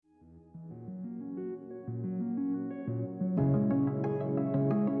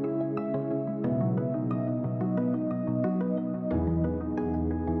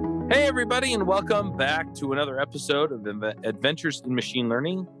Hey, everybody, and welcome back to another episode of Adventures in Machine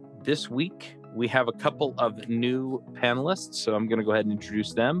Learning. This week, we have a couple of new panelists, so I'm going to go ahead and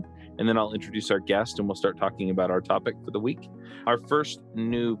introduce them, and then I'll introduce our guest, and we'll start talking about our topic for the week. Our first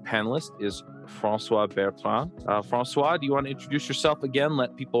new panelist is Francois Bertrand. Francois, do you want to introduce yourself again?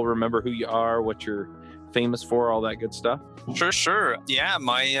 Let people remember who you are, what you're famous for, all that good stuff. Sure. Yeah,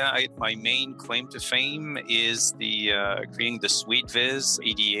 my main claim to fame is the creating the SuiteViz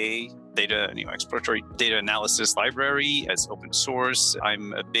EDA data, exploratory data analysis library as open source.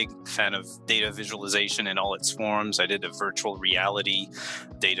 I'm a big fan of data visualization in all its forms. I did a virtual reality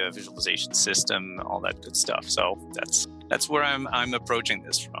data visualization system, all that good stuff. So that's where I'm approaching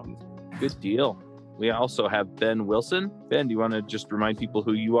this from. Good deal. We also have Ben Wilson. Ben, do you want to just remind people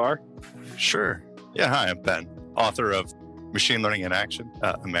who you are? Sure. Yeah, hi, I'm Ben, author of Machine Learning in Action,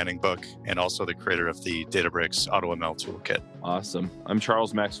 a Manning book, and also the creator of the Databricks AutoML toolkit. Awesome. I'm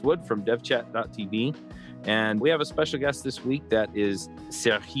Charles Max Wood from devchat.tv, and we have a special guest this week that is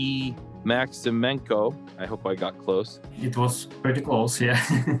Serhiy Maximenko. I hope I got close. It was pretty close, yeah.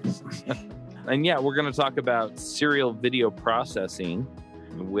 And yeah, we're going to talk about serial video processing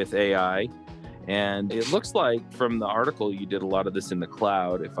with AI. And it looks like from the article, you did a lot of this in the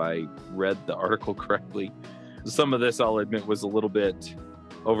cloud, if I read the article correctly. Some of this, I'll admit, was a little bit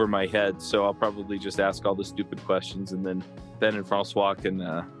over my head, so I'll probably just ask all the stupid questions, and then Ben and Francois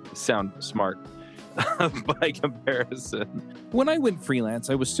can sound smart by comparison. When I went freelance,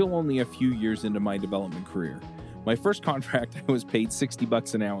 I was still only a few years into my development career. My first contract, I was paid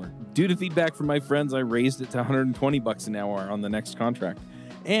 $60 an hour. Due to feedback from my friends, I raised it to $120 an hour on the next contract.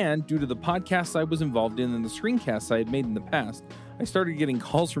 And due to the podcasts I was involved in and the screencasts I had made in the past, I started getting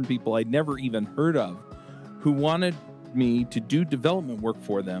calls from people I'd never even heard of who wanted me to do development work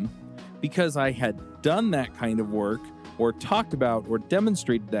for them because I had done that kind of work or talked about or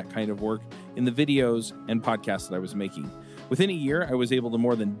demonstrated that kind of work in the videos and podcasts that I was making. Within a year, I was able to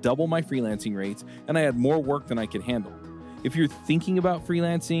more than double my freelancing rates, and I had more work than I could handle. If you're thinking about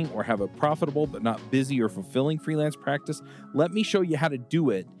freelancing or have a profitable but not busy or fulfilling freelance practice, let me show you how to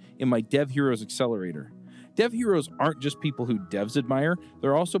do it in my Dev Heroes Accelerator. Dev Heroes aren't just people who devs admire,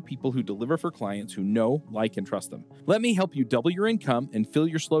 they're also people who deliver for clients who know, like, and trust them. Let me help you double your income and fill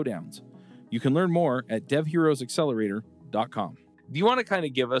your slowdowns. You can learn more at devheroesaccelerator.com. Do you want to kind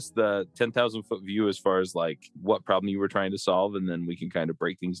of give us the 10,000 foot view as far as like what problem you were trying to solve, and then we can kind of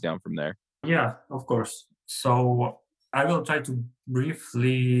break things down from there? Yeah, of course. So I will try to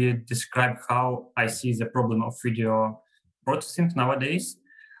briefly describe how I see the problem of video processing nowadays.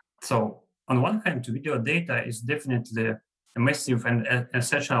 So on one hand, video data is definitely a massive and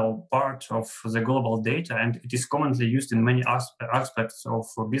essential part of the global data, and it is commonly used in many aspects of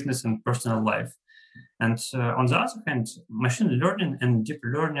business and personal life. And on the other hand, machine learning and deep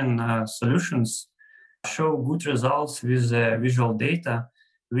learning solutions show good results with visual data,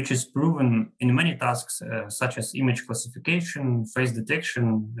 which is proven in many tasks such as image classification, face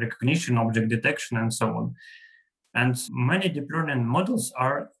detection, recognition, object detection, and so on. And many deep learning models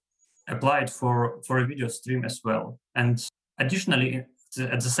are applied for a video stream as well. And additionally,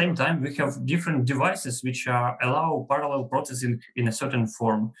 at the same time, we have different devices which allow parallel processing in a certain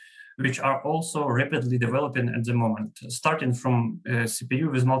form, which are also rapidly developing at the moment, starting from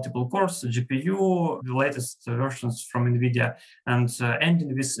CPU with multiple cores, GPU, the latest versions from NVIDIA, and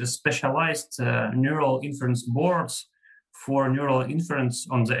ending with specialized neural inference boards for neural inference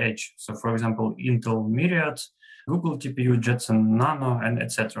on the edge. So, for example, Intel Myriad, Google TPU, Jetson Nano, and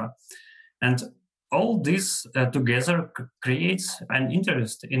etc. And all this together creates an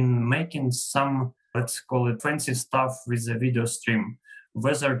interest in making some, let's call it, fancy stuff with the video stream,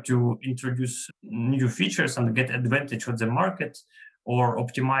 whether to introduce new features and get advantage of the market, or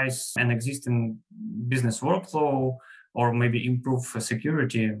optimize an existing business workflow, or maybe improve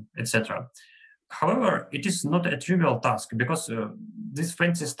security, etc. However, it is not a trivial task because this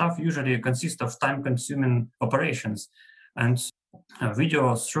fancy stuff usually consists of time-consuming operations, and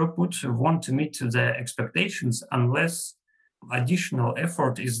video throughput won't meet the expectations unless additional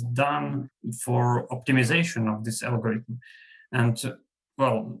effort is done for optimization of this algorithm. And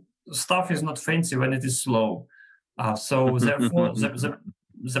well, stuff is not fancy when it is slow. So therefore,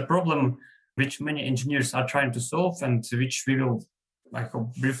 the problem which many engineers are trying to solve, and which we will, I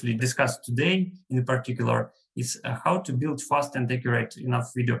hope, briefly discuss today in particular, is how to build fast and accurate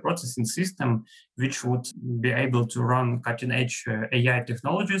enough video processing system which would be able to run cutting-edge AI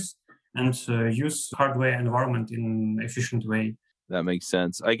technologies and use hardware environment in an efficient way. That makes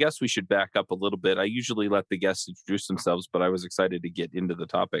sense. I guess we should back up a little bit. I usually let the guests introduce themselves, but I was excited to get into the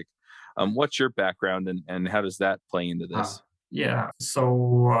topic. What's your background and how does that play into this? Yeah,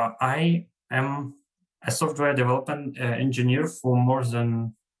 so I am a software development engineer for more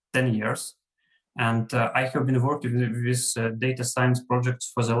than 10 years. And I have been working with data science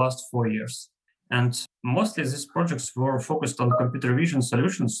projects for the last 4 years. And mostly these projects were focused on computer vision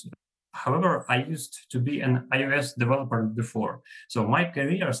solutions. However, I used to be an iOS developer before. So my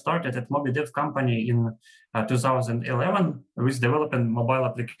career started at MobiDev company in 2011 with developing mobile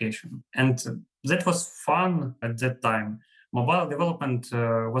application. And that was fun at that time. Mobile development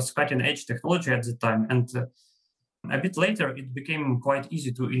was cutting edge technology at the time. And a bit later, it became quite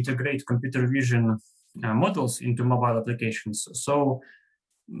easy to integrate computer vision models into mobile applications. So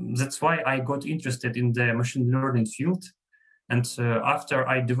that's why I got interested in the machine learning field. And after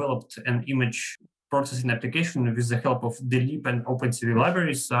I developed an image processing application with the help of DLeap and OpenCV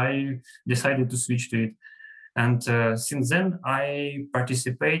libraries, I decided to switch to it. And since then, I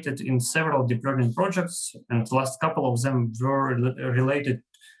participated in several deep learning projects, and the last couple of them were related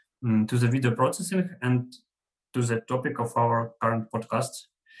to the video processing and to the topic of our current podcast.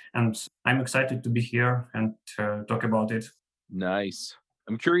 And I'm excited to be here and talk about it. Nice.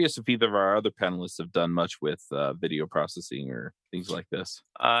 I'm curious if either of our other panelists have done much with video processing or things like this.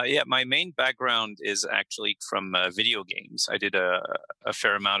 Yeah, my main background is actually from video games. I did a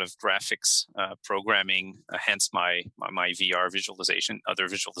fair amount of graphics programming, hence my VR visualization, other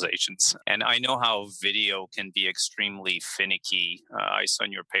visualizations. And I know how video can be extremely finicky. I saw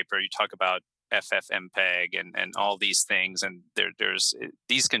in your paper, you talk about FFmpeg and all these things, and there's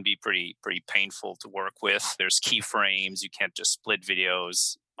these can be pretty painful to work with. There's keyframes. You can't just split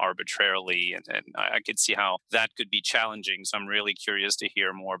videos arbitrarily, and I could see how that could be challenging. So I'm really curious to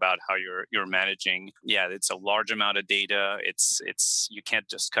hear more about how you're managing. Yeah, it's a large amount of data. It's you can't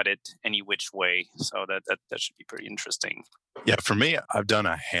just cut it any which way. So that should be pretty interesting. Yeah, for me, I've done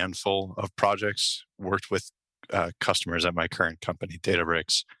a handful of projects, worked with customers at my current company,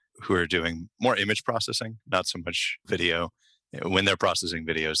 Databricks, who are doing more image processing, not so much video. When they're processing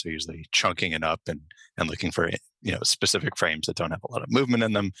videos, they're usually chunking it up and looking for specific frames that don't have a lot of movement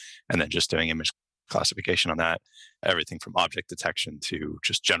in them, and then just doing image classification on that. Everything from object detection to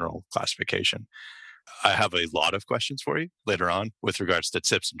just general classification. I have a lot of questions for you later on with regards to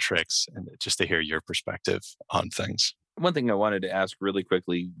tips and tricks, and just to hear your perspective on things. One thing I wanted to ask really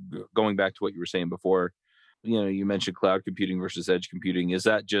quickly, going back to what you were saying before, you mentioned cloud computing versus edge computing. Is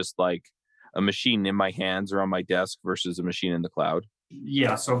that just like a machine in my hands or on my desk versus a machine in the cloud?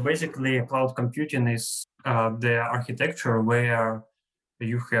 Yeah, so basically cloud computing is the architecture where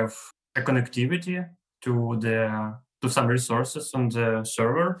you have a connectivity to some resources on the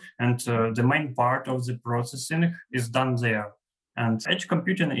server, and the main part of the processing is done there. And edge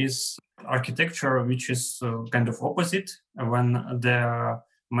computing is architecture which is kind of opposite, when the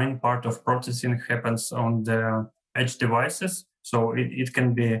main part of processing happens on the edge devices. So it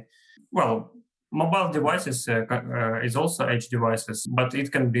can be, mobile devices is also edge devices, but it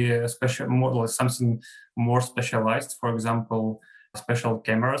can be a special model, something more specialized. For example, special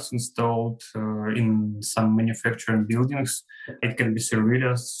cameras installed in some manufacturing buildings. It can be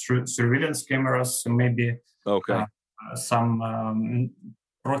surveillance cameras, maybe some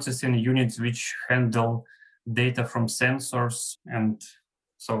processing units which handle data from sensors and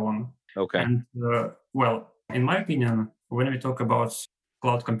so on. Okay. And in my opinion, when we talk about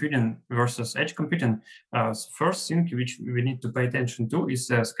cloud computing versus edge computing, first thing which we need to pay attention to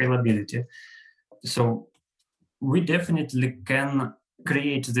is scalability. So we definitely can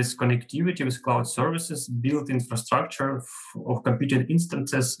create this connectivity with cloud services, build infrastructure of computing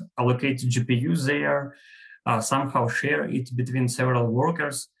instances, allocate GPUs there, somehow share it between several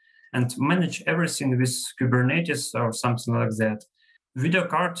workers, and manage everything with Kubernetes or something like that. Video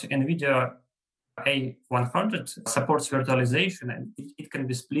card NVIDIA A100 supports virtualization, and it can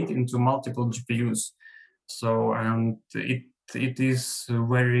be split into multiple GPUs. So, and it is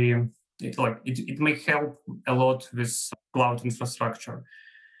very, it may help a lot with cloud infrastructure.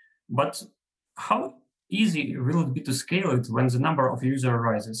 But how easy will it be to scale it when the number of users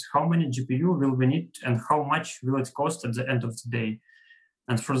rises? How many GPU will we need, and how much will it cost at the end of the day?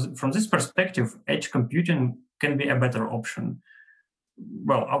 And from this perspective, edge computing can be a better option.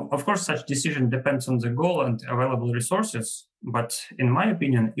 Well, of course, such decision depends on the goal and available resources. But in my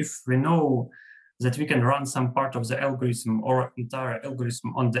opinion, if we know that we can run some part of the algorithm or entire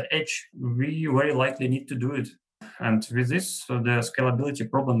algorithm on the edge, we very likely need to do it. And with this, the scalability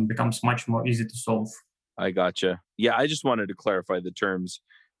problem becomes much more easy to solve. I gotcha. Yeah, I just wanted to clarify the terms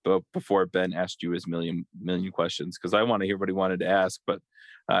before Ben asked you his million questions, because I want to hear what he wanted to ask. But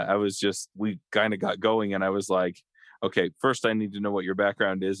we kind of got going, and I was like, okay, first I need to know what your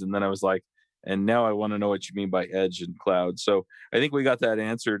background is. And then I was like, And now I want to know what you mean by edge and cloud. So I think we got that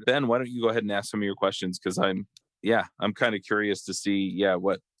answered. Ben, why don't you go ahead and ask some of your questions? Because I'm kind of curious to see,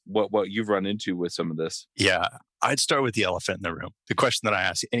 what you've run into with some of this. Yeah, I'd start with the elephant in the room. The question that I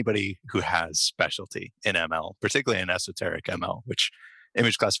ask anybody who has specialty in ML, particularly in esoteric ML, which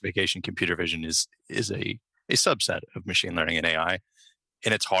image classification, computer vision is a subset of machine learning and AI,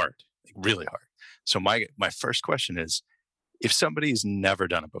 and it's hard, like really hard. So my first question is, if somebody's never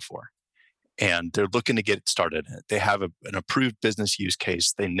done it before and they're looking to get started in it, they have an approved business use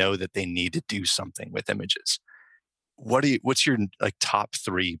case, they know that they need to do something with images. What's your top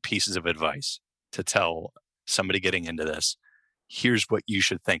 3 pieces of advice to tell somebody getting into this? Here's what you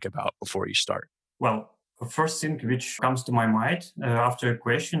should think about before you start. Well, the first thing which comes to my mind after a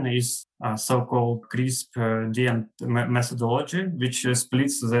question is so-called CRISP-DM methodology, which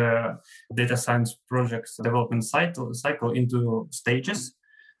splits the data science project's development cycle into stages.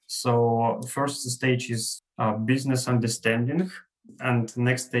 So first stage is business understanding, and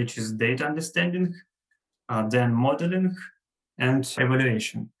next stage is data understanding, then modeling and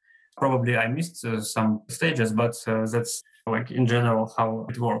evaluation. Probably I missed some stages, but that's in general how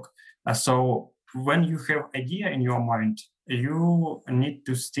it works. So when you have idea in your mind, you need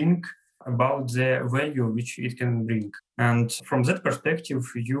to think about the value which it can bring. And from that perspective,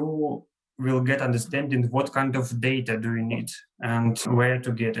 you will get understanding what kind of data do you need and where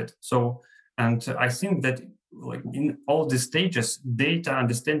to get it. So, and I think that in all these stages, data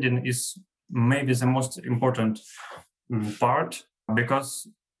understanding is maybe the most important part, because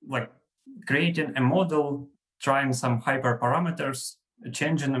creating a model, trying some hyperparameters,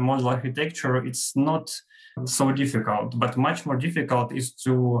 changing a model architecture, it's not so difficult, but much more difficult is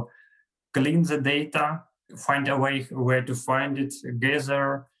to clean the data, find a way where to find it,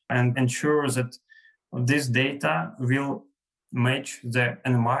 gather, and ensure that this data will match the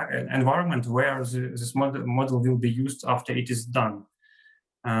environment where this model will be used after it is done.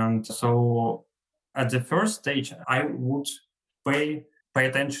 And so at the first stage, I would pay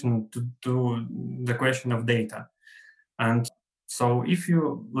attention to the question of data. And so if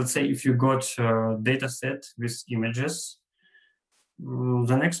you got a data set with images,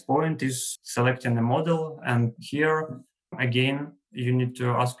 the next point is selecting a model. And here, again, you need to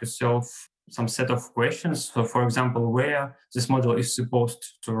ask yourself some set of questions. So for example, where this model is supposed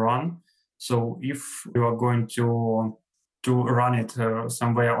to run. So if you are going to run it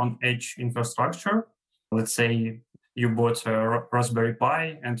somewhere on edge infrastructure, let's say you bought a Raspberry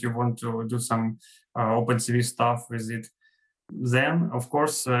Pi and you want to do some OpenCV stuff with it, then of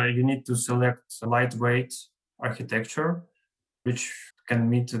course you need to select a lightweight architecture which can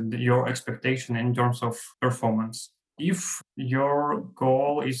meet your expectation in terms of performance. If your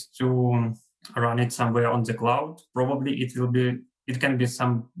goal is to run it somewhere on the cloud, probably it can be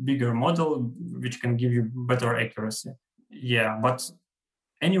some bigger model which can give you better accuracy. Yeah, but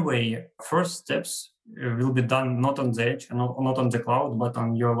anyway, first steps will be done not on the edge and not on the cloud, but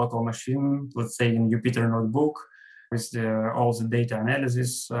on your local machine, let's say in Jupyter Notebook, with all the data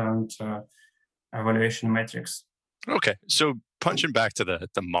analysis and evaluation metrics. Okay, so punching back to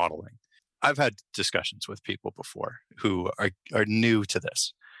the modeling, I've had discussions with people before who are new to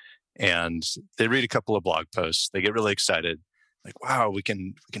this, and they read a couple of blog posts, they get really excited, like, wow, we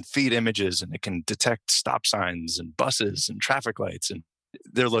can feed images and it can detect stop signs and buses and traffic lights, and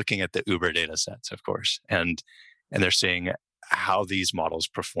they're looking at the Uber data sets, of course, and they're seeing how these models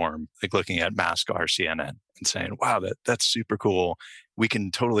perform, like looking at MaskR-CNN and saying, wow, that's super cool. We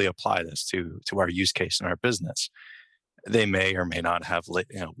can totally apply this to our use case in our business. They may or may not have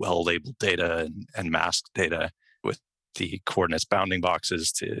well-labeled data and masked data with the coordinates bounding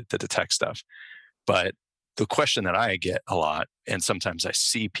boxes to detect stuff. But the question that I get a lot, and sometimes I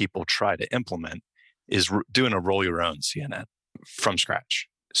see people try to implement, is doing a roll your own CNN from scratch.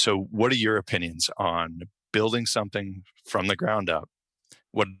 So what are your opinions on building something from the ground up?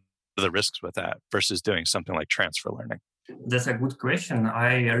 What are the risks with that versus doing something like transfer learning? That's a good question.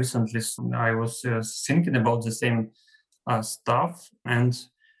 I was thinking about the same stuff, and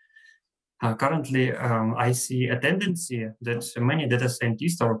currently I see a tendency that many data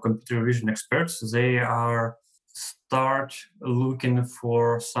scientists or computer vision experts, they are start looking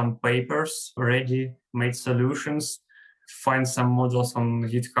for some papers, ready-made solutions, find some models on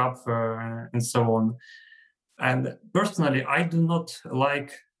GitHub and so on. And personally, I do not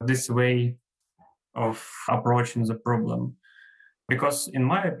like this way of approaching the problem, because in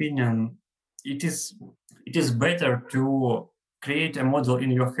my opinion, it is better to create a model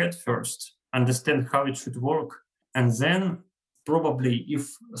in your head first, understand how it should work, and then probably if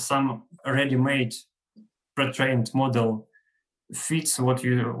some ready-made pre-trained model fits what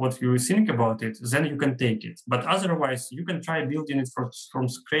you think about it, then you can take it. But otherwise, you can try building it from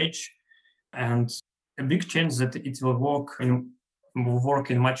scratch, and a big chance that it will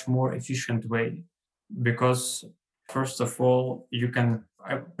work in much more efficient way, because first of all, you can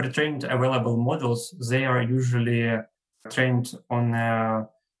pre-trained available models. They are usually trained on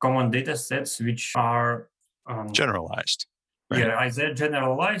common data sets which are generalized. Right? Yeah, they're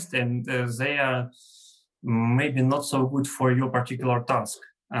generalized, and they are maybe not so good for your particular task.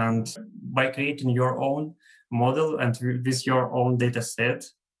 And by creating your own model and with your own data set,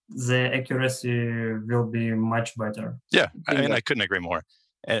 the accuracy will be much better. Yeah, I mean, I couldn't agree more.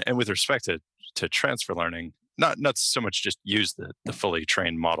 And with respect to transfer learning, not so much just use the fully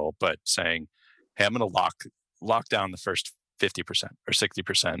trained model, but saying, hey, I'm going to lock down the first 50% or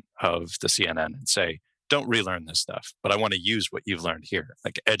 60% of the CNN and say, don't relearn this stuff, but I want to use what you've learned here,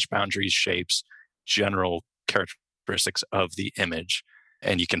 like edge boundaries, shapes, general characteristics of the image.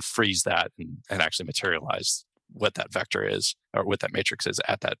 And you can freeze that and actually materialize what that vector is or what that matrix is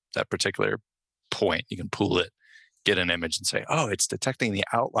at that particular point. You can pool it, get an image and say, oh, it's detecting the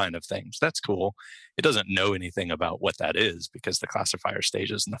outline of things. That's cool. It doesn't know anything about what that is because the classifier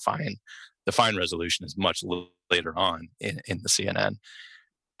stages and the fine resolution is much later on in the CNN.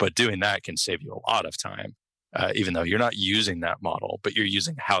 But doing that can save you a lot of time, even though you're not using that model, but you're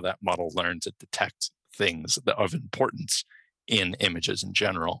using how that model learns to detect things of importance in images in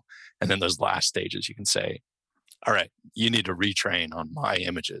general. And then those last stages, you can say, all right, you need to retrain on my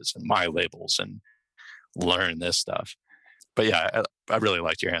images and my labels and learn this stuff. But yeah, I really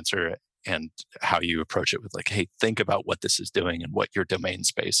liked your answer and how you approach it with like, hey, think about what this is doing and what your domain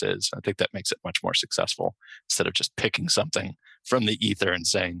space is. I think that makes it much more successful instead of just picking something from the ether and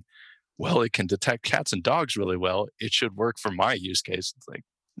saying, well, it can detect cats and dogs really well. It should work for my use case. It's like,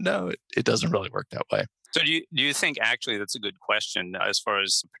 no, it doesn't really work that way. So do you think actually that's a good question as far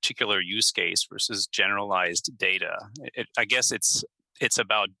as a particular use case versus generalized data? I guess it's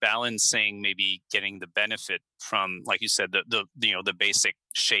about balancing, maybe getting the benefit from, like you said, the basic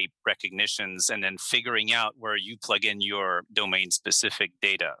shape recognitions, and then figuring out where you plug in your domain specific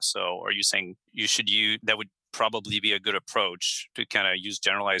data. So are you saying that would probably be a good approach to kind of use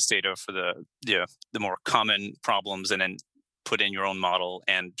generalized data for the more common problems and then put in your own model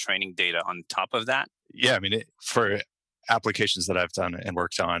and training data on top of that? Yeah, I mean, for applications that I've done and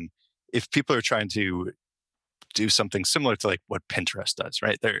worked on, if people are trying to do something similar to like what Pinterest does,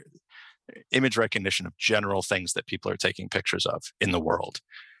 right? Their image recognition of general things that people are taking pictures of in the world.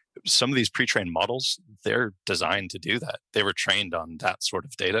 Some of these pre-trained models, they're designed to do that. They were trained on that sort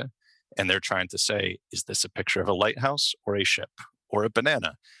of data, and they're trying to say, is this a picture of a lighthouse or a ship or a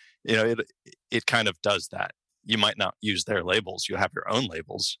banana? It kind of does that. You might not use their labels. You have your own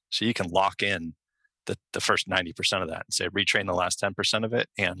labels, so you can lock in the first 90% of that and say, retrain the last 10% of it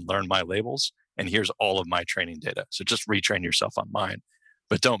and learn my labels. And here's all of my training data. So just retrain yourself on mine,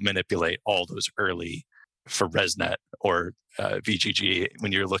 but don't manipulate all those early for ResNet or VGG.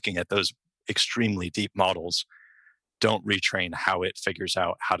 When you're looking at those extremely deep models, don't retrain how it figures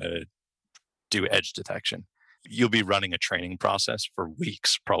out how to do edge detection. You'll be running a training process for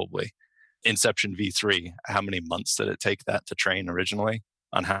weeks, probably. Inception V3, how many months did it take that to train originally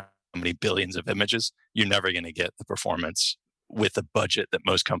on how many billions of images? You're never going to get the performance with the budget that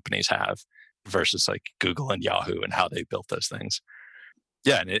most companies have versus like Google and Yahoo and how they built those things.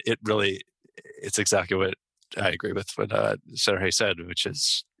 Yeah, and it's exactly what I agree with what Sergey said, which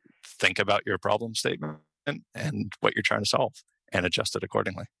is think about your problem statement and what you're trying to solve and adjust it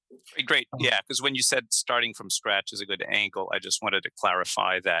accordingly. Great. Yeah, because when you said starting from scratch is a good angle, I just wanted to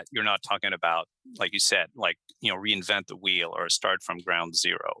clarify that you're not talking about, like you said, reinvent the wheel or start from ground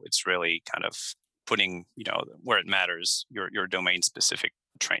zero. It's really kind of putting, where it matters, your domain specific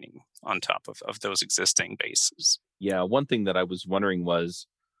training on top of those existing bases. Yeah, one thing that I was wondering was,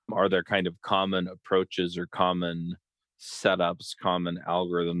 are there kind of common approaches or common setups, common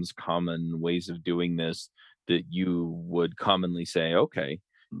algorithms, common ways of doing this that you would commonly say, okay,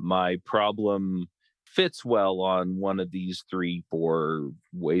 my problem fits well on one of these 3-4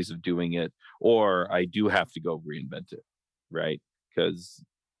 ways of doing it, or I do have to go reinvent it, right? Because,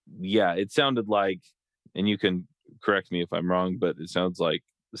 yeah, it sounded like, and you can correct me if I'm wrong, but it sounds like,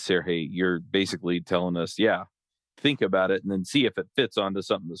 Sergey, you're basically telling us, yeah, think about it and then see if it fits onto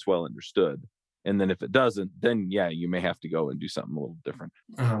something that's well understood. And then if it doesn't, then, yeah, you may have to go and do something a little different.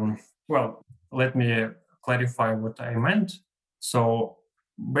 Well, let me clarify what I meant. So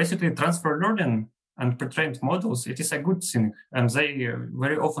basically, transfer learning and pre-trained models, it is a good thing. And they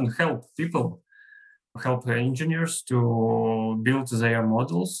very often help engineers to build their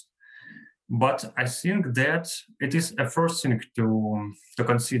models. But I think that it is a first thing to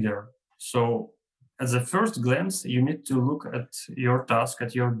consider. So at the first glance, you need to look at your task,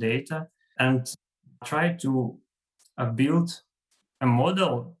 at your data, and try to build a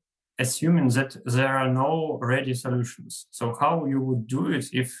model assuming that there are no ready solutions. So how you would do it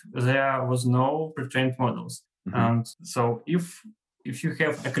if there was no pre-trained models? Mhm. And so if you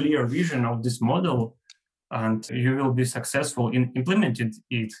have a clear vision of this model and you will be successful in implementing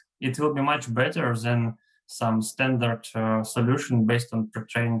it, it will be much better than some standard solution based on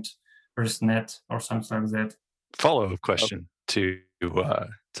pre-trained ResNet or something like that. Follow-up question to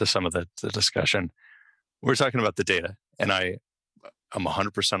some of the discussion. We're talking about the data, and I'm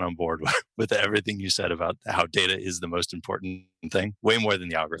 100% on board with everything you said about how data is the most important thing, way more than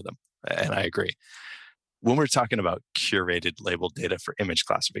the algorithm. And I agree. When we're talking about curated labeled data for image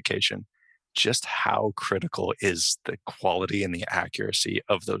classification, just how critical is the quality and the accuracy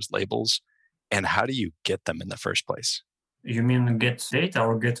of those labels? And how do you get them in the first place? You mean get data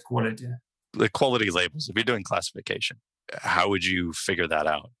or get quality? The quality labels, if you're doing classification, how would you figure that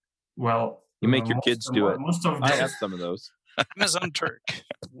out? Well, You make your kids do it. Most of I them, have some of those. Amazon Turk.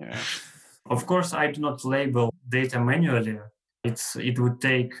 Yeah. of course, I do not label data manually. It would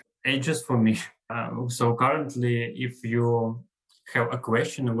take ages for me. So currently, if you have a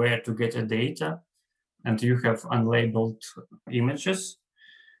question where to get a data and you have unlabeled images,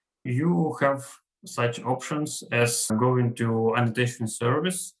 you have such options as going to annotation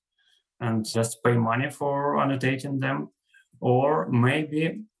service and just pay money for annotating them, or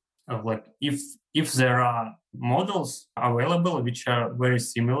maybe like if there are models available which are very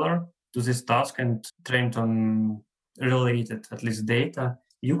similar to this task and trained on related at least data,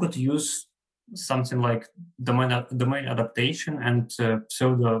 you could use something like domain adaptation and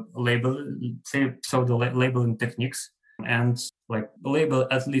pseudo labeling techniques, and like label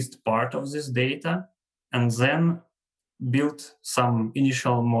at least part of this data and then build some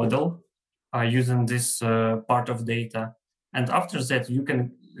initial model using this part of data. And after that, you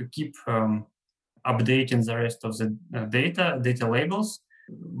can keep updating the rest of the data labels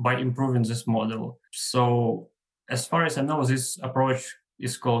by improving this model. So as far as I know, this approach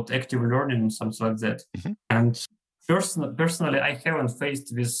is called active learning, something like that. Mhm. And personally, I haven't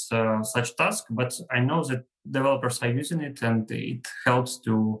faced with such task, but I know that developers are using it and it helps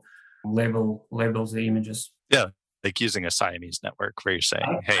to label the images. Yeah, like using a Siamese network where you're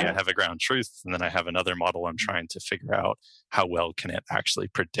saying, hey, I have a ground truth, and then I have another model I'm trying to figure out how well can it actually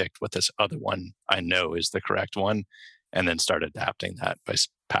predict what this other one I know is the correct one, and then start adapting that by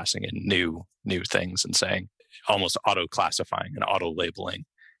passing in new things and saying, almost auto-classifying and auto-labeling.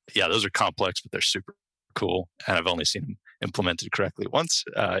 Yeah, those are complex, but they're super cool. And I've only seen them implemented correctly once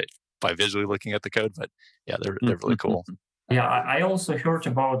by visually looking at the code, but yeah, they're really cool. Yeah, I also heard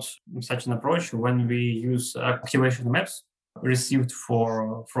about such an approach when we use activation maps received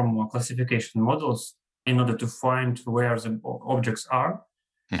from classification models in order to find where the objects are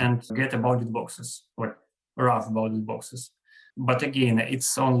and get bounded boxes, like rough bounded boxes. But again,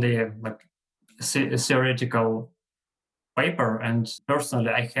 it's only like a theoretical paper, and personally,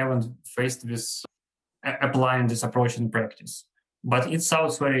 I haven't faced with applying this approach in practice. But it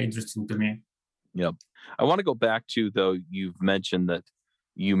sounds very interesting to me. Yep. I want to go back to, though, you've mentioned that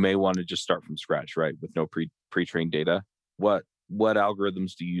you may want to just start from scratch, right? With no pre-trained data. What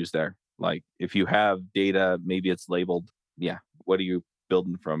algorithms do you use there? Like if you have data, maybe it's labeled. Yeah. What are you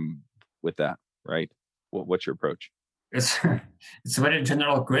building from with that, right? What's your approach? It's a very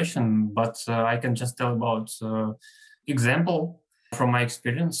general question, but I can just tell about example from my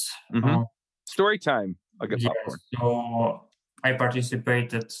experience. Mm-hmm. Story time. I'll get popcorn. So I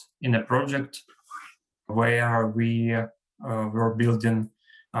participated in a project where we were building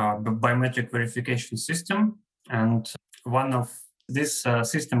a biometric verification system, and one of this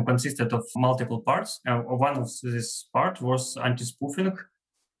system consisted of multiple parts. One of this part was anti-spoofing,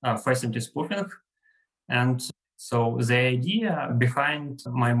 face anti-spoofing, and so the idea behind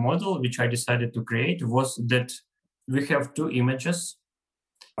my model, which I decided to create, was that we have two images.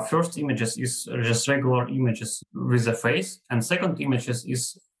 First images is just regular images with a face, and second images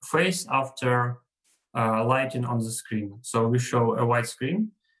is face after lighting on the screen. So we show a white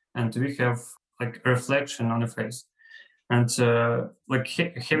screen, and we have like a reflection on the face. And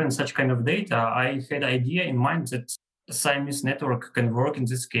having such kind of data, I had idea in mind that Siamese network can work in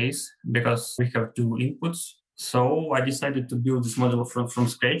this case because we have two inputs. So I decided to build this model from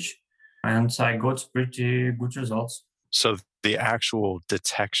scratch, and I got pretty good results. So the actual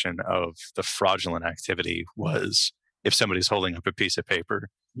detection of the fraudulent activity was if somebody's holding up a piece of paper,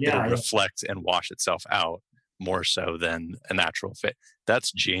 it'll reflect and wash itself out more so than a natural fit.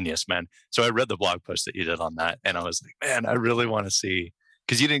 That's genius, man. So I read the blog post that you did on that, and I was like, man, I really want to see,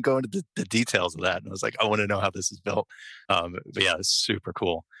 because you didn't go into the details of that. And I was like, I want to know how this is built. But yeah, it's super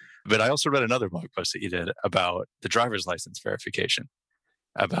cool. But I also read another blog post that you did about the driver's license verification,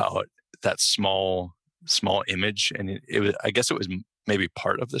 about that small image. And I guess it was maybe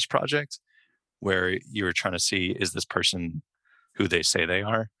part of this project where you were trying to see, is this person who they say they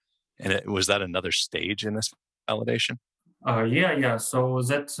are? And was that another stage in this validation? Yeah. So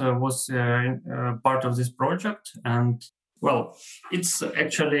that was part of this project. And well, it's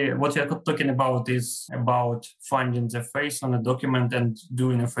actually what you're talking about is about finding the face on a document and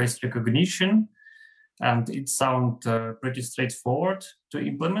doing a face recognition. And it sounds pretty straightforward to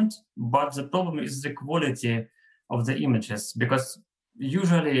implement. But the problem is the quality of the images, because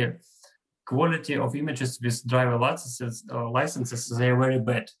usually quality of images with driver licenses, they are very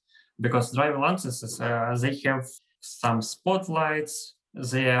bad, because driver licenses, they have some spotlights,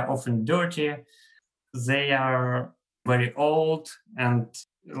 they are often dirty, they are very old, and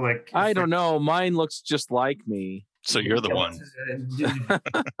like... I don't know. Mine looks just like me. So you're the one.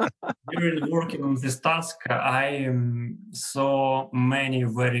 During working on this task, I saw many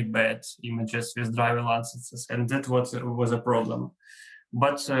very bad images with driver licenses, and that was a problem.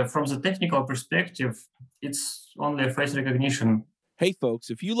 But from the technical perspective, it's only a face recognition. Hey, folks,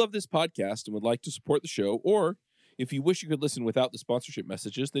 if you love this podcast and would like to support the show, or if you wish you could listen without the sponsorship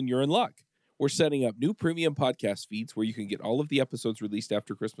messages, then you're in luck. We're setting up new premium podcast feeds where you can get all of the episodes released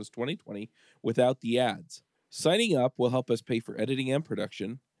after Christmas 2020 without the ads. Signing up will help us pay for editing and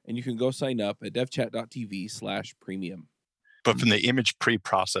production, and you can go sign up at devchat.tv/premium. But from the image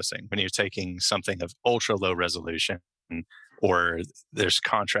pre-processing, when you're taking something of ultra low resolution or there's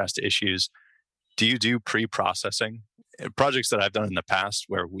contrast issues, do you do pre-processing? Projects that I've done in the past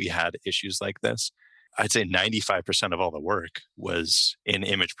where we had issues like this, I'd say 95% of all the work was in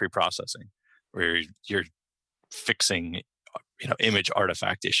image pre-processing, where you're fixing, image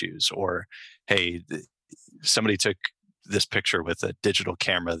artifact issues, or, hey, somebody took this picture with a digital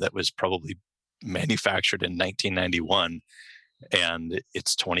camera that was probably manufactured in 1991 and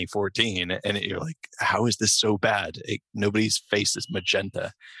it's 2014, and you're like, how is this so bad? Nobody's face is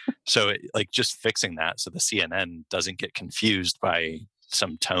magenta. So just fixing that so the CNN doesn't get confused by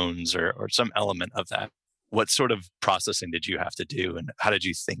some tones or some element of that. What sort of processing did you have to do, and how did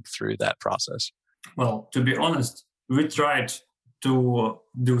you think through that process? Well, to be honest, we tried to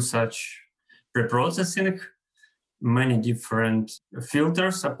do such pre-processing, many different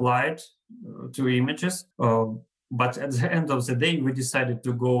filters applied to images. But at the end of the day, we decided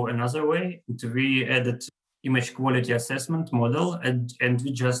to go another way. We added image quality assessment model, and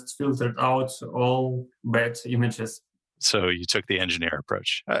we just filtered out all bad images. So you took the engineer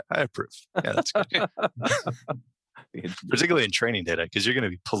approach. I approve. Yeah, that's good. Particularly in training data, because you're going to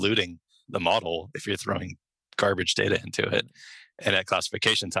be polluting the model if you're throwing garbage data into it. And at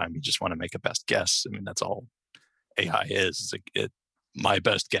classification time, you just want to make a best guess. I mean, that's all AI is. My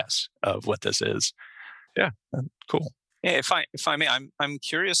best guess of what this is. Yeah, cool. Yeah, if I may, I'm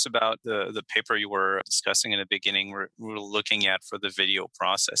curious about the paper you were discussing in the beginning. We're looking at for the video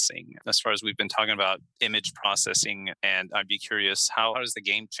processing. As far as we've been talking about image processing, and I'd be curious, how does the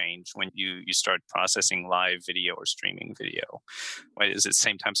game change when you start processing live video or streaming video? Is it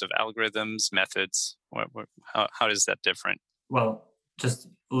same types of algorithms, methods? How is that different? Well, just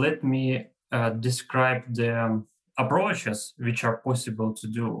let me describe the approaches which are possible to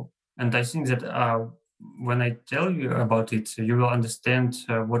do, and I think that when I tell you about it, you will understand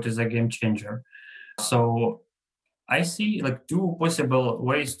what is a game changer. So I see two possible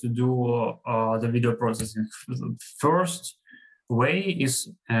ways to do the video processing. First way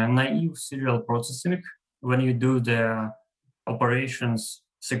is naive serial processing, when you do the operations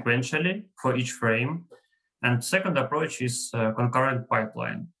sequentially for each frame. And second approach is concurrent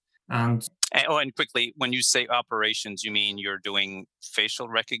pipeline. And quickly, when you say operations, you mean you're doing facial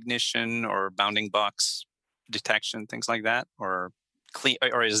recognition or bounding box detection, things like that, or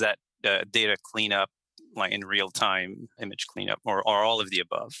is that data cleanup, like in real time image cleanup, or all of the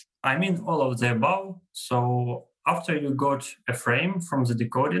above? I mean all of the above. So after you got a frame from the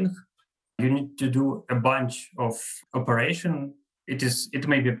decoding, you need to do a bunch of operation. It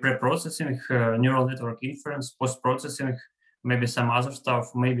may be pre-processing, neural network inference, post-processing, maybe some other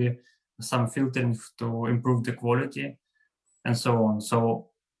stuff, maybe some filtering to improve the quality, and so on. So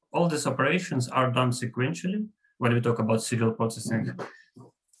all these operations are done sequentially when we talk about serial processing.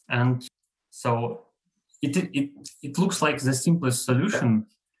 And so it looks like the simplest solution,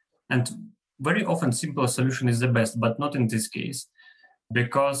 and very often simplest solution is the best, but not in this case.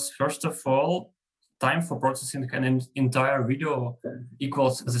 Because first of all, time for processing an entire video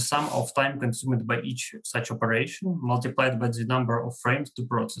equals the sum of time consumed by each such operation multiplied by the number of frames to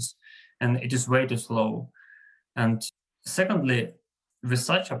process, and it is way too slow. And secondly, with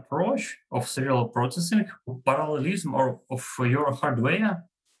such approach of serial processing, parallelism of your hardware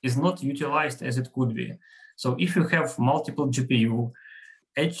is not utilized as it could be. So if you have multiple GPU,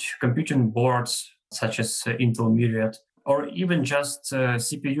 edge computing boards such as Intel Myriad, or even just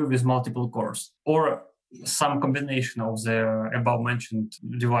CPU with multiple cores, or some combination of the above-mentioned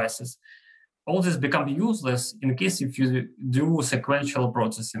devices, all this become useless in case if you do sequential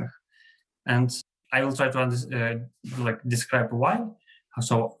processing. And I will try to describe why.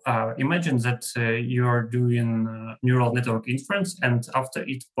 So imagine that you are doing neural network inference, and after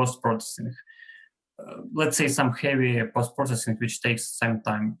it post-processing, let's say some heavy post-processing which takes some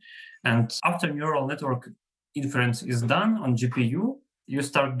time. And after neural network inference is done on GPU, you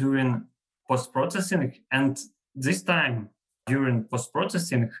start doing post-processing, and this time during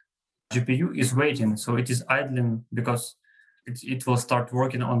post-processing, GPU is waiting, so it is idling because it will start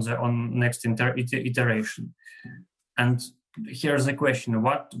working on next iteration. And here's the question: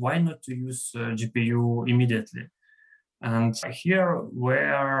 why not to use GPU immediately? And here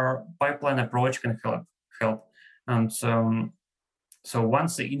where pipeline approach can help. And so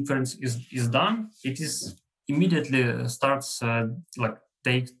once the inference is done, it is immediately starts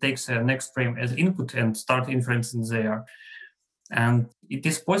takes a next frame as input and start inferencing there. And it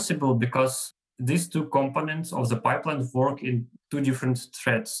is possible because these two components of the pipeline work in two different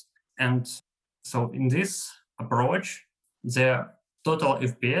threads. And so in this approach, the total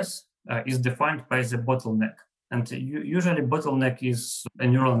FPS is defined by the bottleneck. And usually bottleneck is a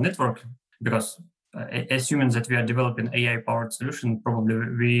neural network because assuming that we are developing AI-powered solution, probably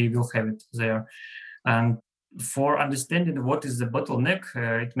we will have it there. And for understanding what is the bottleneck,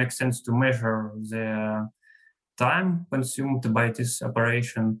 it makes sense to measure the time consumed by this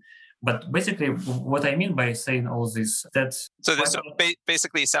operation. But basically, what I mean by saying all this,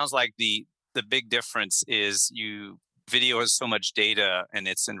 basically, it sounds like the big difference is video has so much data and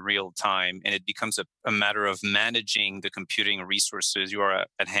it's in real time, and it becomes a matter of managing the computing resources you are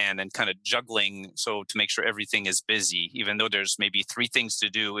at hand and kind of juggling so to make sure everything is busy, even though there's maybe three things to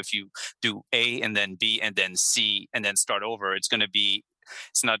do. If you do A and then B and then C and then start over,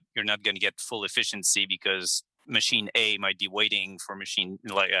 you're not going to get full efficiency because machine A might be waiting for machine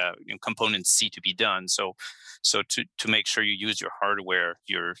component C to be done. So to make sure you use your hardware,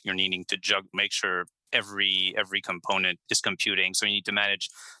 you're needing to make sure every component is computing. So you need to manage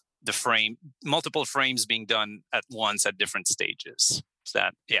multiple frames being done at once at different stages. So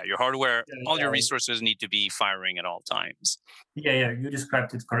your hardware, all your resources need to be firing at all times. Yeah, you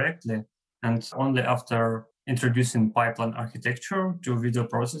described it correctly. And only after introducing pipeline architecture to video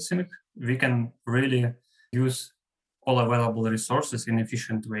processing, we can really use all available resources in an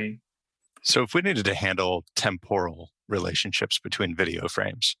efficient way. So if we needed to handle temporal relationships between video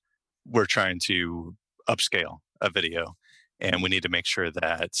frames, we're trying to upscale a video, and we need to make sure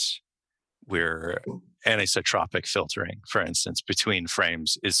that we're anisotropic filtering, for instance, between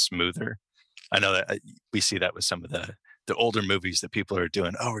frames is smoother. I know that we see that with some of the older movies that people are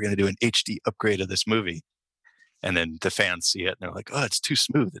doing. Oh, we're going to do an HD upgrade of this movie. And then the fans see it and they're like, oh, it's too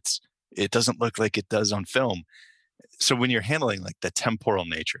smooth. It doesn't look like it does on film. So when you're handling like the temporal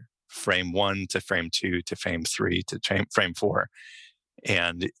nature, frame 1 to frame 2 to frame 3 to frame 4,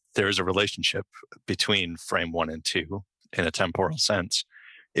 and there's a relationship between frame 1 and 2 in a temporal sense.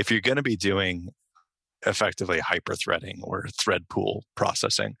 If you're going to be doing effectively hyper-threading or thread pool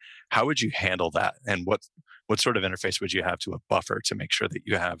processing, how would you handle that? And what sort of interface would you have to a buffer to make sure that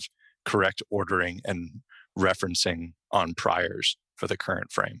you have correct ordering and referencing on priors for the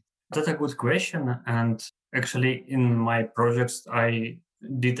current frame? That's a good question. And actually, in my projects, I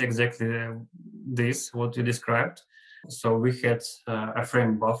did exactly this, what you described. So we had a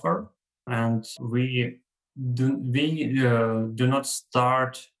frame buffer, and we do not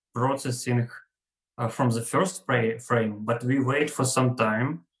start processing from the first frame, but we wait for some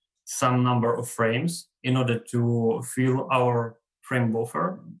time, some number of frames, in order to fill our frame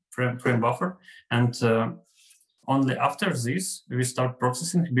buffer, and only after this we start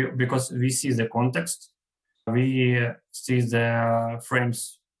processing because we see the context, we see the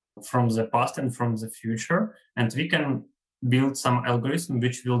frames from the past and from the future, and we can build some algorithm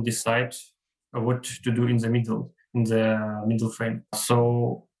which will decide what to do in the middle frame.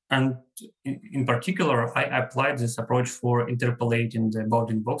 So, and in particular, I applied this approach for interpolating the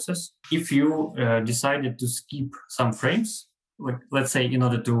bounding boxes. If you decided to skip some frames, let's say in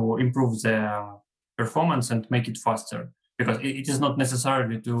order to improve the performance and make it faster, because it is not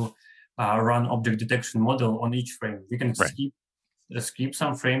necessarily to run object detection model on each frame. We can skip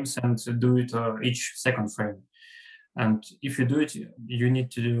some frames and do it each second frame. And if you do it, you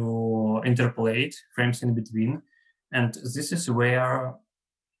need to interpolate frames in between. And this is where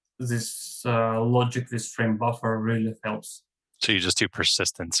this logic with frame buffer really helps. So you just do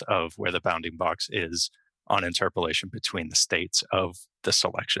persistence of where the bounding box is on interpolation between the states of the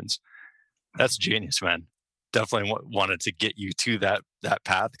selections. That's genius, man. Definitely wanted to get you to that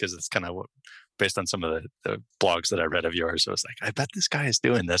path, because it's kind of what, based on some of the blogs that I read of yours, I was like, I bet this guy is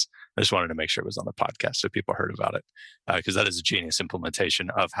doing this. I just wanted to make sure it was on the podcast so people heard about it, because that is a genius implementation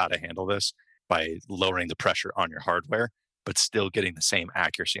of how to handle this by lowering the pressure on your hardware, but still getting the same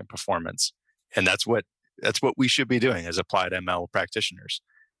accuracy and performance. And that's what we should be doing as applied ML practitioners,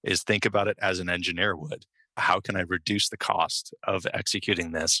 is think about it as an engineer would. How can I reduce the cost of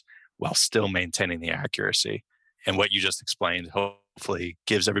executing this while still maintaining the accuracy? And what you just explained hopefully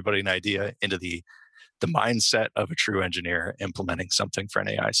gives everybody an idea into the mindset of a true engineer implementing something for an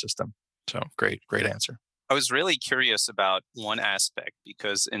AI system. So great answer. I was really curious about one aspect,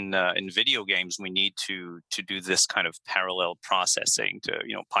 because in video games we need to do this kind of parallel processing.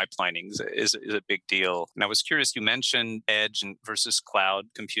 Pipelining is a big deal. And I was curious. You mentioned edge versus cloud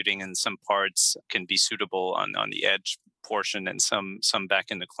computing, and some parts can be suitable on the edge portion and some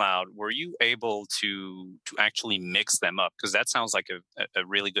back in the cloud. Were you able to actually mix them up? Because that sounds like a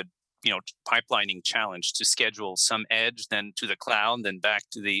really good pipelining challenge, to schedule some edge, then to the cloud, then back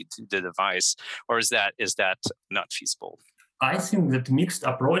to the device. Or is that not feasible? I think that mixed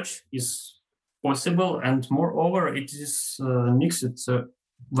approach is possible, and moreover, it is mixed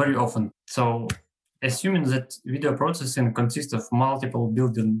very often. So, assuming that video processing consists of multiple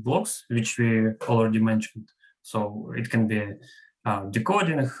building blocks, which we already mentioned, so it can be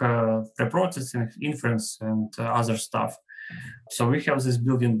decoding, preprocessing, inference, and other stuff. So we have these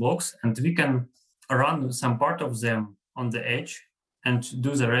building blocks, and we can run some part of them on the edge and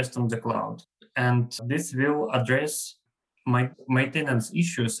do the rest on the cloud. And this will address maintenance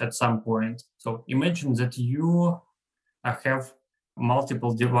issues at some point. So imagine that you have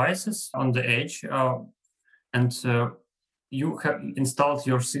multiple devices on the edge, and you have installed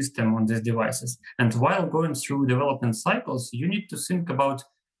your system on these devices. And while going through development cycles, you need to think about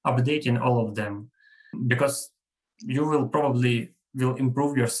updating all of them, because you will probably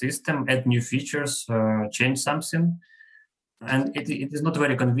improve your system, add new features, change something. And it is not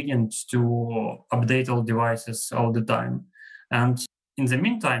very convenient to update all devices all the time. And in the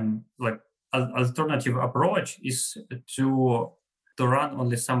meantime, like an alternative approach is to run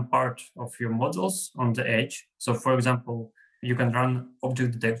only some part of your models on the edge. So for example, you can run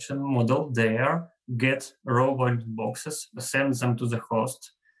object detection model there, get raw bounding boxes, send them to the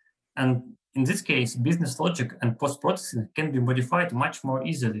host. And in this case, business logic and post-processing can be modified much more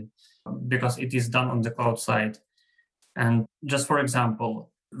easily because it is done on the cloud side. And just for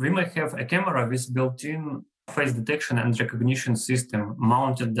example, we may have a camera with built-in face detection and recognition system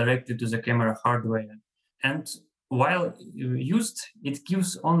mounted directly to the camera hardware. And while used, it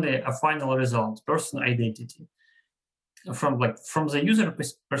gives only a final result, person identity. From the user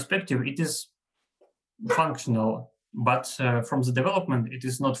perspective, it is functional, but from the development, it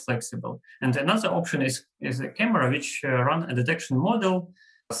is not flexible. And another option is a camera which run a detection model,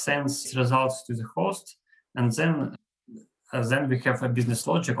 sends results to the host, and then we have a business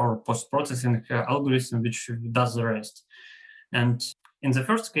logic or post-processing algorithm which does the rest. And in the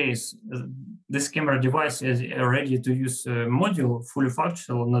first case, this camera device is ready to use a module, fully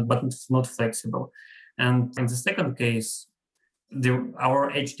functional, but not flexible. And in the second case,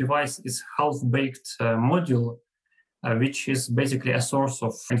 our edge device is half-baked module, which is basically a source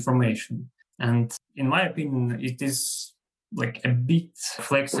of information. And in my opinion, it is like a bit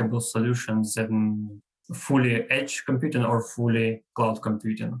flexible solution than fully edge computing or fully cloud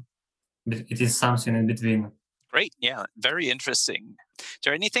computing. But it is something in between. Great. Yeah. Very interesting. Is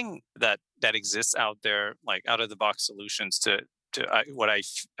there anything that exists out there, like out-of-the-box solutions to what I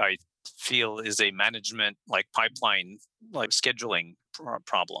feel is a management like pipeline, like scheduling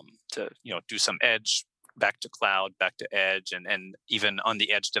problem to, do some edge back to cloud, back to edge, and even on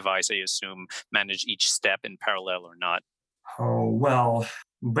the edge device, I assume, manage each step in parallel or not? Oh, well,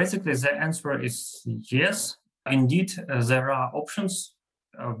 basically the answer is yes. Indeed, there are options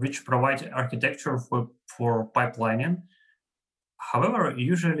which provide architecture for pipelining. However,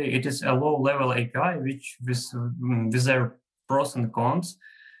 usually it is a low-level API which with their pros and cons,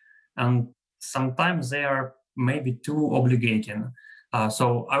 and sometimes they are maybe too obligating.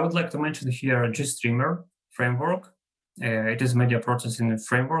 So I would like to mention here GStreamer framework. It is media processing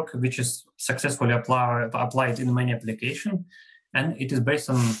framework which is successfully applied in many applications, and it is based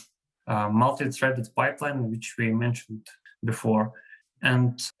on multi-threaded pipeline, which we mentioned before.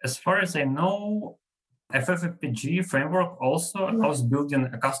 And as far as I know, FFmpeg framework also allows building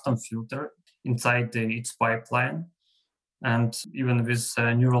a custom filter inside its pipeline, and even with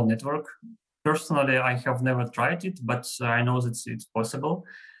a neural network. Personally, I have never tried it, but I know that it's possible.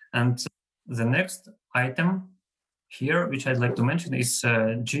 And the next item here, which I'd like to mention, is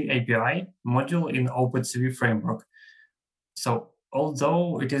GAPI module in OpenCV framework. So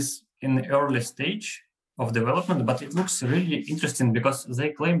although it is in the early stage of development, but it looks really interesting because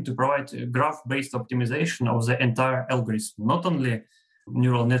they claim to provide a graph-based optimization of the entire algorithm, not only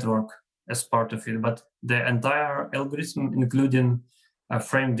neural network as part of it, but the entire algorithm, including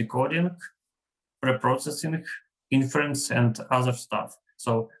frame decoding, preprocessing, inference, and other stuff.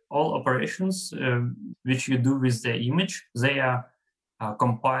 So all operations which you do with the image, they are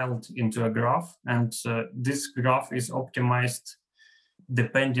compiled into a graph, and this graph is optimized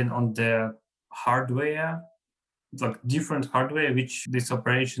depending on the hardware, like different hardware which this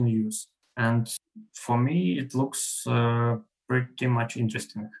operation use. And for me, it looks pretty much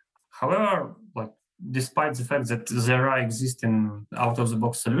interesting. However, like despite the fact that there are existing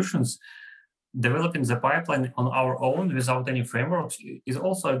out-of-the-box solutions, developing the pipeline on our own without any framework is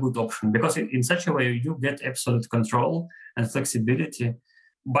also a good option, because in such a way you get absolute control and flexibility.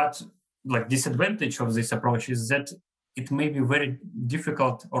 But like disadvantage of this approach is that it may be very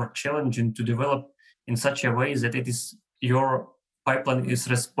difficult or challenging to develop in such a way that it is your pipeline is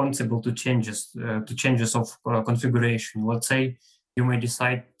responsible to changes of configuration. Let's say you may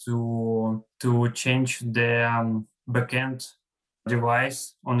decide to change the backend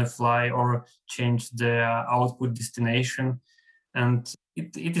device on the fly or change the output destination, and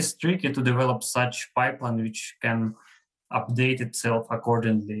it is tricky to develop such pipeline which can update itself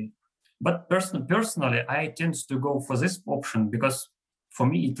accordingly. But personally, I tend to go for this option because for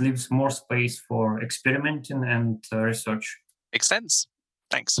me it leaves more space for experimenting and research. Makes sense.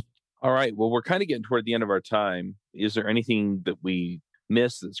 Thanks. All right. Well, we're kind of getting toward the end of our time. Is there anything that we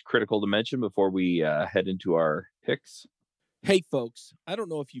missed that's critical to mention before we head into our picks? Hey, folks, I don't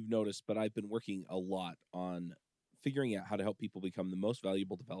know if you've noticed, but I've been working a lot on figuring out how to help people become the most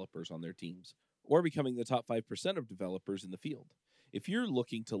valuable developers on their teams or becoming the top 5% of developers in the field. If you're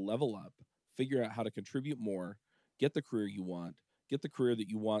looking to level up, figure out how to contribute more, get the career you want, get the career that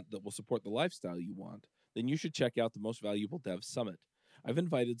you want that will support the lifestyle you want, then you should check out the Most Valuable Dev Summit. I've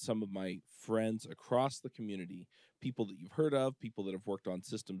invited some of my friends across the community, people that you've heard of, people that have worked on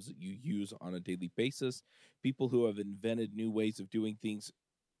systems that you use on a daily basis, people who have invented new ways of doing things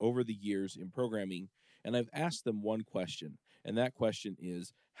over the years in programming, and I've asked them one question, and that question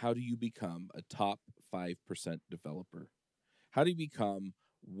is, how do you become a top 5% developer? How do you become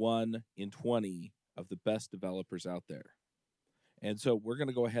 1 in 20 of the best developers out there? And so we're going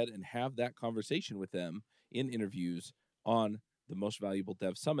to go ahead and have that conversation with them in interviews on the Most Valuable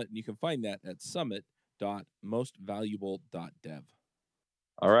Dev Summit. And you can find that at summit.mostvaluable.dev.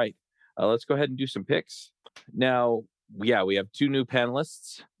 All right. Let's go ahead and do some picks. Now, we have 2 new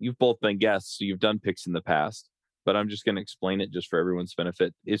panelists. You've both been guests, so you've done picks in the past, but I'm just going to explain it just for everyone's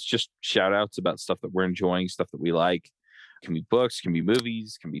benefit. It's just shout outs about stuff that we're enjoying, stuff that we like. It can be books, can be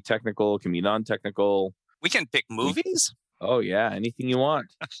movies, can be technical, can be non-technical. We can pick movies? Oh, yeah. Anything you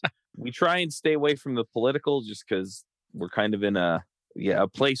want. We try and stay away from the political just because we're kind of in a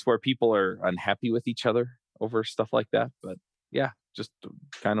place where people are unhappy with each other over stuff like that. But yeah, just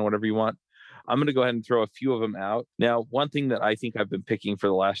kind of whatever you want. I'm going to go ahead and throw a few of them out. Now, one thing that I think I've been picking for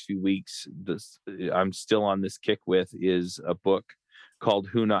the last few weeks, I'm still on this kick with, is a book called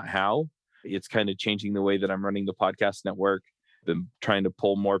Who Not How. It's kind of changing the way that I'm running the podcast network. I've been trying to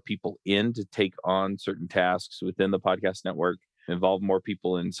pull more people in to take on certain tasks within the podcast network, involve more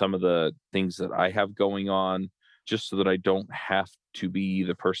people in some of the things that I have going on, just so that I don't have to be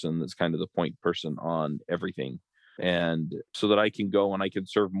the person that's kind of the point person on everything. And so that I can go and I can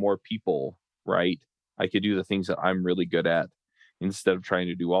serve more people, right? I could do the things that I'm really good at instead of trying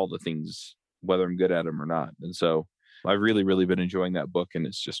to do all the things, whether I'm good at them or not. And so I've really, really been enjoying that book, and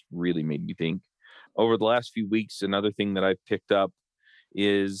it's just really made me think. Over the last few weeks, another thing that I've picked up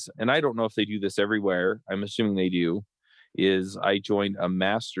is, and I don't know if they do this everywhere, I'm assuming they do, is I joined a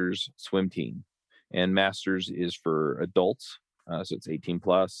Masters swim team. And Masters is for adults, so it's 18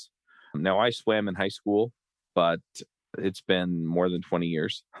 plus. Now, I swam in high school, but it's been more than 20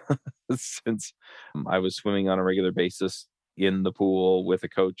 years since I was swimming on a regular basis in the pool with a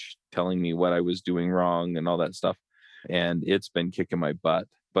coach telling me what I was doing wrong and all that stuff. And it's been kicking my butt.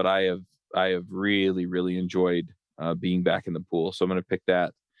 But I have really, really enjoyed being back in the pool. So I'm going to pick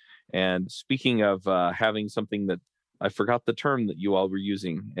that. And speaking of having something that I forgot the term that you all were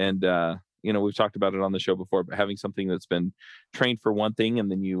using. And, we've talked about it on the show before, but having something that's been trained for one thing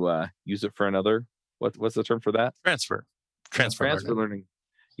and then you use it for another. What's the term for that? Transfer learning.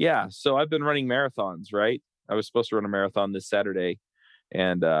 Yeah. So I've been running marathons, right? I was supposed to run a marathon this Saturday,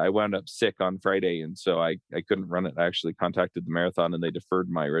 and I wound up sick on Friday. And so I couldn't run it. I actually contacted the marathon and they deferred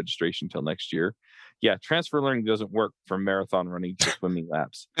my registration till next year. Yeah. Transfer learning doesn't work from marathon running to swimming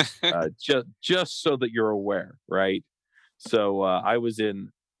laps. Just so that you're aware, right? So I was in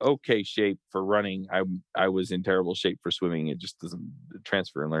okay shape for running. I was in terrible shape for swimming. It just doesn't,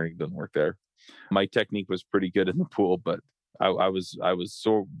 transfer and learning doesn't work there. My technique was pretty good in the pool, but I was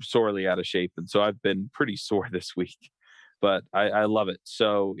sorely out of shape. And so I've been pretty sore this week, but I love it.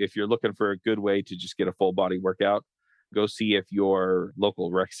 So if you're looking for a good way to just get a full body workout, go see if your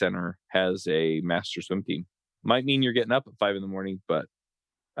local rec center has a master swim team. Might mean you're getting up at 5 a.m, but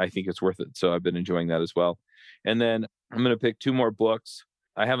I think it's worth it. So I've been enjoying that as well. And then I'm going to pick 2 more books.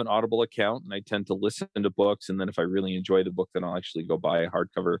 I have an Audible account and I tend to listen to books. And then if I really enjoy the book, then I'll actually go buy a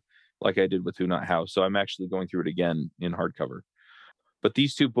hardcover like I did with Who Not How. So I'm actually going through it again in hardcover. But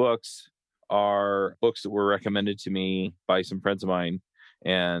these 2 books are books that were recommended to me by some friends of mine.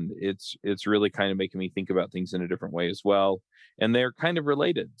 And it's really kind of making me think about things in a different way as well. And they're kind of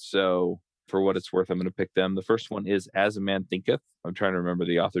related. So for what it's worth, I'm going to pick them. The first one is As a Man Thinketh. I'm trying to remember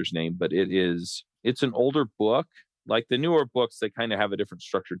the author's name, but it's an older book. Like the newer books, they kind of have a different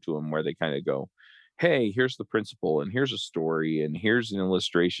structure to them where they kind of go, hey, here's the principle and here's a story and here's an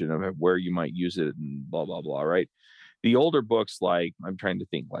illustration of where you might use it and blah, blah, blah, right? The older books, like I'm trying to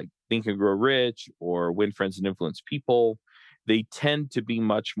think like Think and Grow Rich or Win Friends and Influence People, they tend to be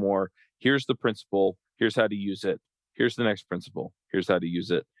much more, here's the principle, here's how to use it, here's the next principle, here's how to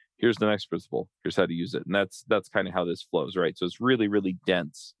use it, here's the next principle, here's how to use it. And that's kind of how this flows, right? So it's really, really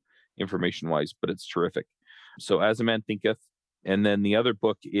dense information-wise, but it's terrific. So As a Man Thinketh. And then the other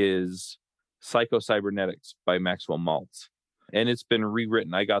book is Psycho-Cybernetics by Maxwell Maltz. And it's been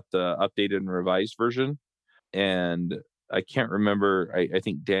rewritten. I got the updated and revised version. And I can't remember. I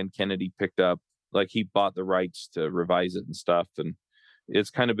think Dan Kennedy picked up, like he bought the rights to revise it and stuff. And it's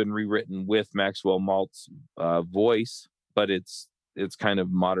kind of been rewritten with Maxwell Maltz's voice, but it's kind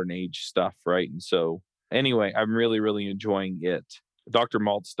of modern age stuff, right? And so anyway, I'm really, really enjoying it. Dr.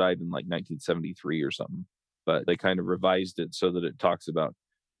 Maltz died in like 1973 or something, but they kind of revised it so that it talks about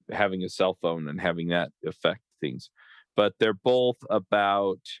having a cell phone and having that affect things. But they're both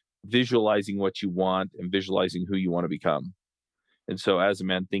about visualizing what you want and visualizing who you want to become. And so As a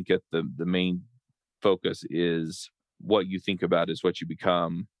Man Thinketh, the main focus is what you think about is what you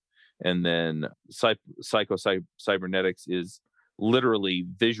become. And then Psycho-Cybernetics is literally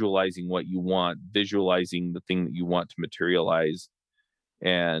visualizing what you want, visualizing the thing that you want to materialize,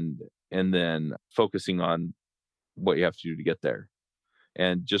 and then focusing on what you have to do to get there.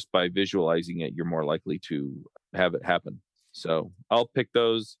 And just by visualizing it, you're more likely to have it happen. So I'll pick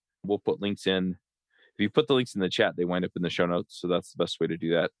those. We'll put links in. If you put the links in the chat, they wind up in the show notes. So that's the best way to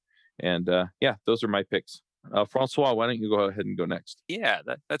do that. And those are my picks. Francois, why don't you go ahead and go next? Yeah,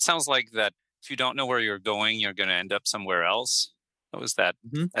 that sounds like that. If you don't know where you're going, you're going to end up somewhere else. What was that?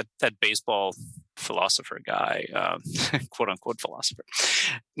 Mm-hmm. That baseball philosopher guy, quote unquote philosopher.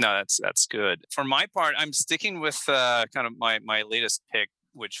 No, that's good. For my part, I'm sticking with kind of my latest pick,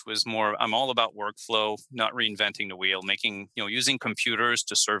 which was more, I'm all about workflow, not reinventing the wheel, using computers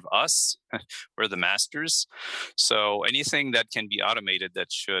to serve us. We're the masters. So anything that can be automated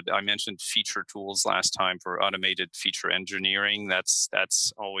I mentioned feature tools last time for automated feature engineering. That's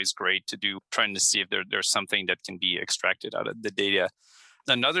always great to do, trying to see if there's something that can be extracted out of the data.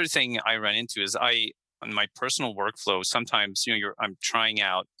 Another thing I ran into is on my personal workflow, sometimes I'm trying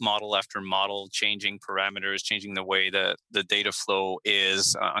out model after model, changing parameters, changing the way the data flow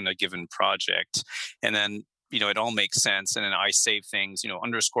is on a given project, and then it all makes sense. And then I save things,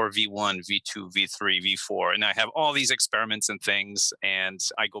 underscore V1, V2, V3, V4, and I have all these experiments and things, and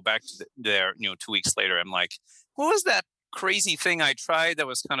I go back to there, 2 weeks later, I'm like, what was that crazy thing I tried that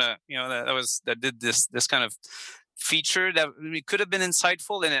was kind of that did this kind of feature that could have been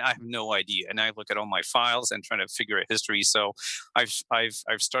insightful, and I have no idea. And I look at all my files and trying to figure out history. So I've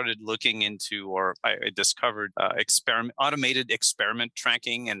started looking into, or I discovered automated experiment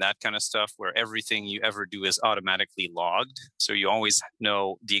tracking and that kind of stuff, where everything you ever do is automatically logged. So you always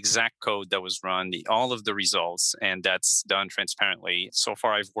know the exact code that was run, all of the results, and that's done transparently. So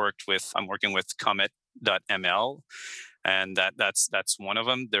far, I'm working with Comet.ml. And that's one of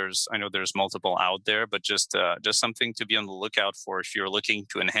them. I know there's multiple out there, but just something to be on the lookout for if you're looking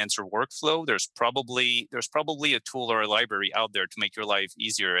to enhance your workflow. There's probably a tool or a library out there to make your life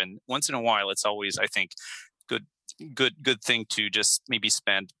easier. And once in a while, it's always, I think, good, good thing to just maybe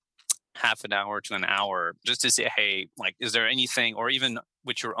spend half an hour to an hour just to say, hey, like, is there anything, or even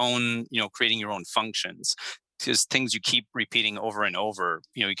with your own, creating your own functions, because things you keep repeating over and over,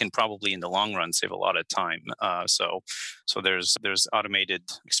 you can probably in the long run save a lot of time. So there's automated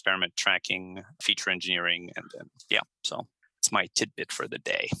experiment tracking, feature engineering, and so it's my tidbit for the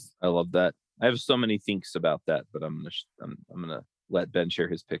day. I love that. I have so many thinks about that, but I'm gonna let Ben share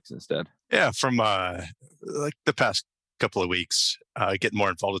his picks instead. Yeah, from like the past couple of weeks, getting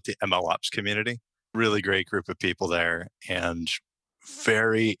more involved with the MLOps community. Really great group of people there, and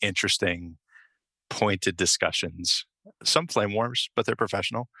very interesting, pointed discussions. Some flame wars, but they're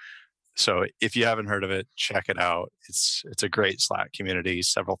professional. So if you haven't heard of it, check it out. It's a great Slack community,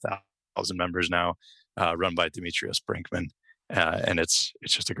 several thousand members now, run by Demetrius Brinkman. And it's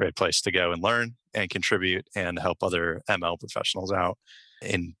just a great place to go and learn and contribute and help other ML professionals out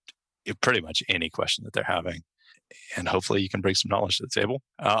in pretty much any question that they're having. And hopefully you can bring some knowledge to the table.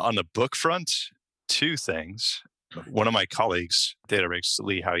 On the book front, two things. One of my colleagues, Databricks,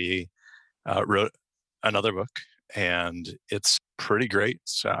 Lee Hao-Yi, wrote another book, and it's pretty great.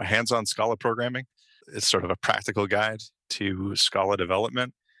 It's hands-on Scala programming. It's sort of a practical guide to Scala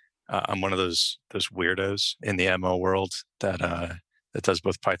development. I'm one of those weirdos in the ML world that does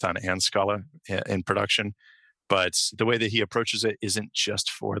both Python and Scala in production. But the way that he approaches it isn't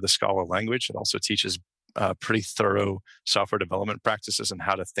just for the Scala language. It also teaches pretty thorough software development practices and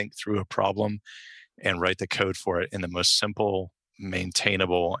how to think through a problem and write the code for it in the most simple,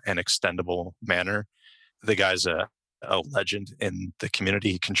 maintainable, and extendable manner. The guy's a legend in the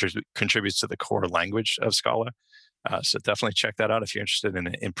community. He contributes to the core language of Scala. So definitely check that out if you're interested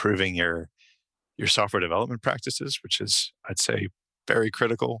in improving your software development practices, which is, I'd say, very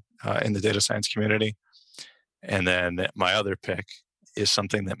critical in the data science community. And then my other pick is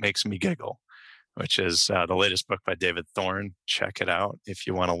something that makes me giggle, which is the latest book by David Thorne. Check it out if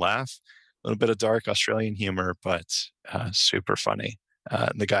you want to laugh. A little bit of dark Australian humor, but super funny.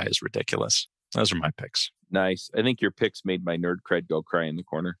 The guy is ridiculous. Those are my picks. Nice. I think your picks made my nerd cred go cry in the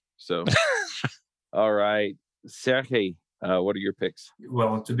corner. So, all right. Sergey, what are your picks?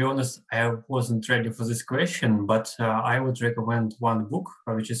 Well, to be honest, I wasn't ready for this question, but I would recommend one book,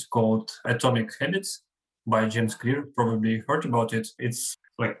 which is called Atomic Habits by James Clear. Probably heard about it. It's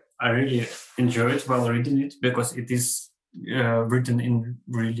like, I really enjoy it while reading it because it is written in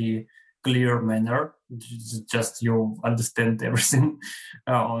really clear manner. Just you understand everything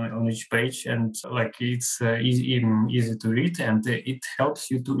on each page, and like it's easy to read, and it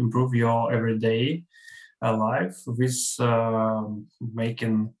helps you to improve your everyday life with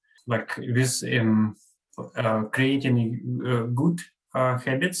creating good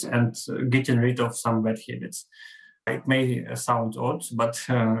habits and getting rid of some bad habits. It may sound odd, but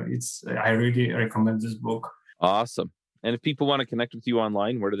I really recommend this book. Awesome. And if people want to connect with you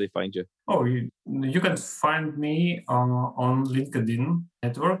online, where do they find you? Oh, you can find me on LinkedIn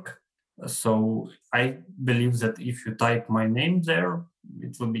network. So I believe that if you type my name there,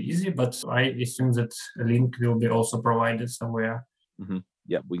 it will be easy, but I assume that a link will be also provided somewhere. Mm-hmm.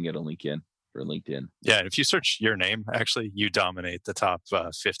 Yep, we can get a link in for LinkedIn. Yeah, and if you search your name, actually, you dominate the top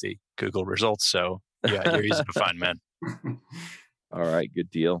 50 Google results. So yeah, you're easy to find, man. All right, good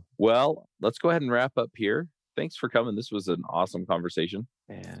deal. Well, let's go ahead and wrap up here. Thanks for coming. This was an awesome conversation.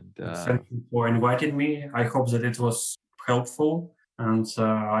 And thank you for inviting me. I hope that it was helpful. And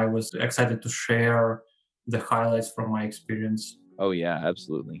I was excited to share the highlights from my experience. Oh, yeah,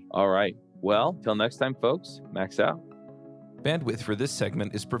 absolutely. All right. Well, till next time, folks, max out. Bandwidth for this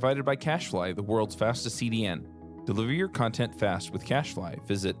segment is provided by CacheFly, the world's fastest CDN. Deliver your content fast with CacheFly.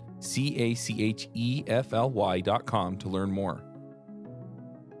 Visit CacheFly.com to learn more.